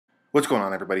What's going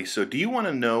on, everybody? So do you want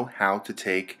to know how to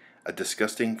take a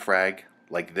disgusting frag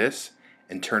like this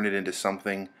and turn it into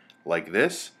something like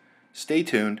this? Stay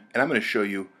tuned, and I'm going to show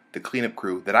you the cleanup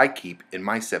crew that I keep in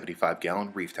my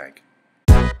 75-gallon reef tank.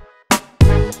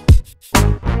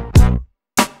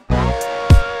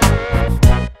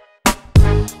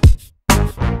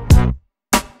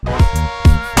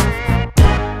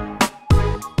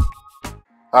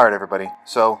 Alright, everybody,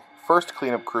 so first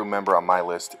cleanup crew member on my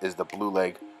list is the blue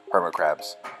leg hermit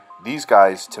crabs. These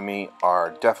guys, to me,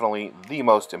 are definitely the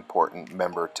most important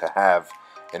member to have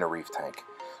in a reef tank.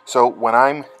 So when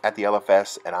I'm at the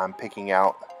LFS and I'm picking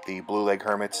out the blue leg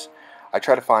hermits, I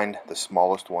try to find the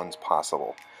smallest ones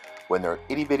possible. When they're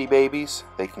itty bitty babies,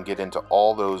 they can get into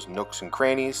all those nooks and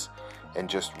crannies and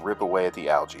just rip away at the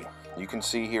algae. You can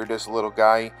see here this little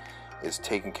guy is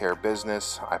taking care of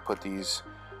business. I put these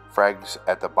frags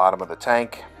at the bottom of the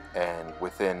tank, and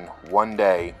within one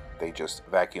day they just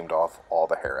vacuumed off all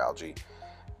the hair algae,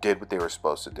 did what they were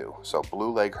supposed to do. So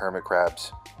blue leg hermit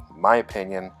crabs, in my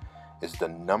opinion, is the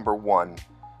 #1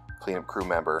 cleanup crew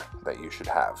member that you should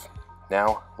have.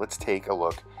 Now let's take a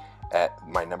look at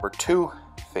my #2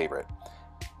 favorite.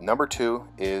 #2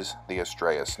 is the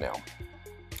astraea snail.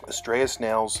 Astraea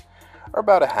snails are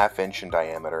about a ½ inch in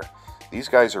diameter. These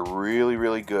guys are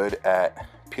really good at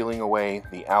peeling away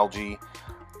the algae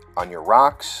on your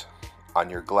rocks, on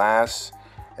your glass,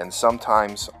 and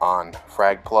sometimes on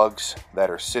frag plugs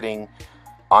that are sitting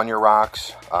on your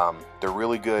rocks. They're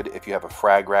really good if you have a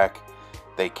frag rack.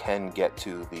 They can get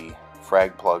to the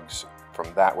frag plugs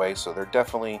from that way, so they're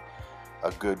definitely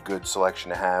a good selection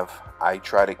to have. I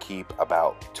try to keep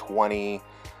about 20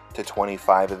 to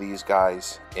 25 of these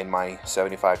guys in my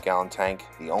 75-gallon tank.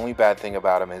 The only bad thing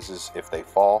about them is if they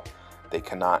fall, they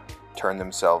cannot turn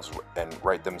themselves and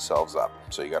right themselves up,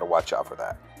 so you got to watch out for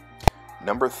that.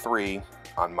 #3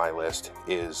 on my list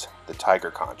is the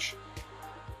tiger conch.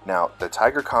 Now, the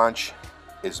tiger conch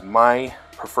is my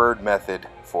preferred method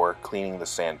for cleaning the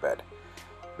sand bed.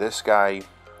 This guy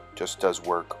just does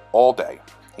work all day.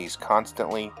 He's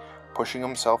constantly pushing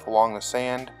himself along the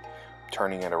sand,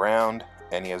 turning it around,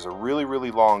 and he has a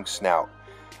really long snout.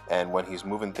 And when he's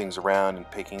moving things around and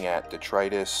picking at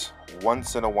detritus,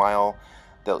 once in a while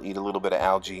they'll eat a little bit of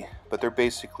algae, but they're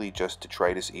basically just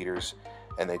detritus eaters,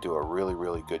 and they do a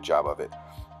really good job of it.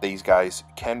 These guys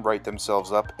can right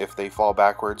themselves up if they fall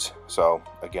backwards, so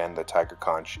again, the tiger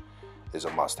conch is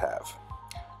a must-have.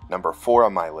 #4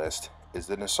 on my list is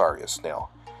the nassarius snail.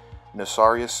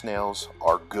 Nassarius snails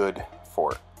are good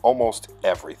for almost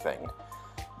everything.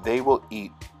 They will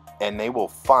eat and they will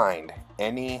find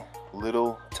any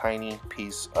little tiny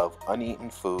piece of uneaten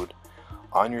food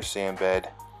on your sand bed.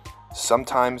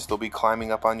 Sometimes they'll be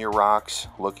climbing up on your rocks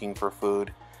looking for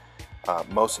food.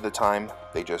 Most of the time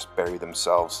they just bury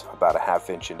themselves about a ½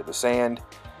 inch into the sand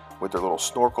with their little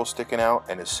snorkel sticking out,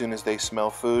 and as soon as they smell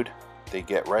food, they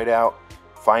get right out,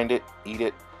 find it, eat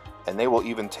it, and they will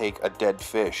even take a dead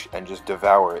fish and just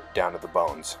devour it down to the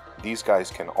bones. These guys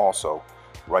can also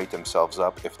right themselves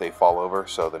up if they fall over,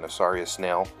 so the nassarius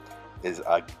snail is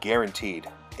a guaranteed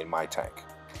in my tank.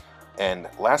 And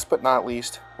last but not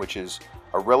least, which is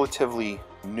a relatively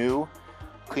new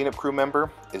cleanup crew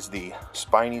member, is the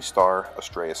spiny star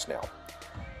astraea snail.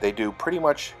 They do pretty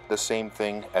much the same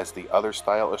thing as the other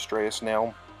style astraea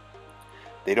snail.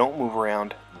 They don't move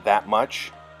around that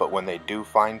much, but when they do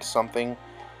find something,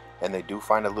 and they do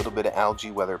find a little bit of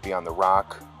algae, whether it be on the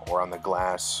rock or on the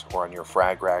glass or on your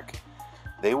frag rack,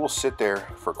 they will sit there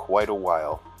for quite a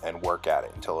while and work at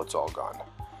it until it's all gone.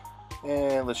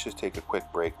 And let's just take a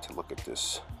quick break to look at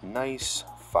this nice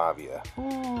favia.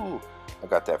 Ooh, I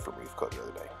got that from Reef Co the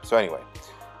other day. So anyway,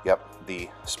 yep, the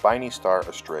spiny star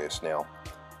astraea snail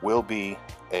will be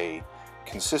a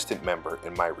consistent member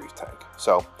in my reef tank.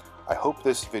 So I hope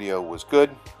this video was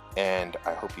good, and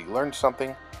I hope you learned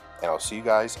something, and I'll see you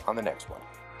guys on the next one.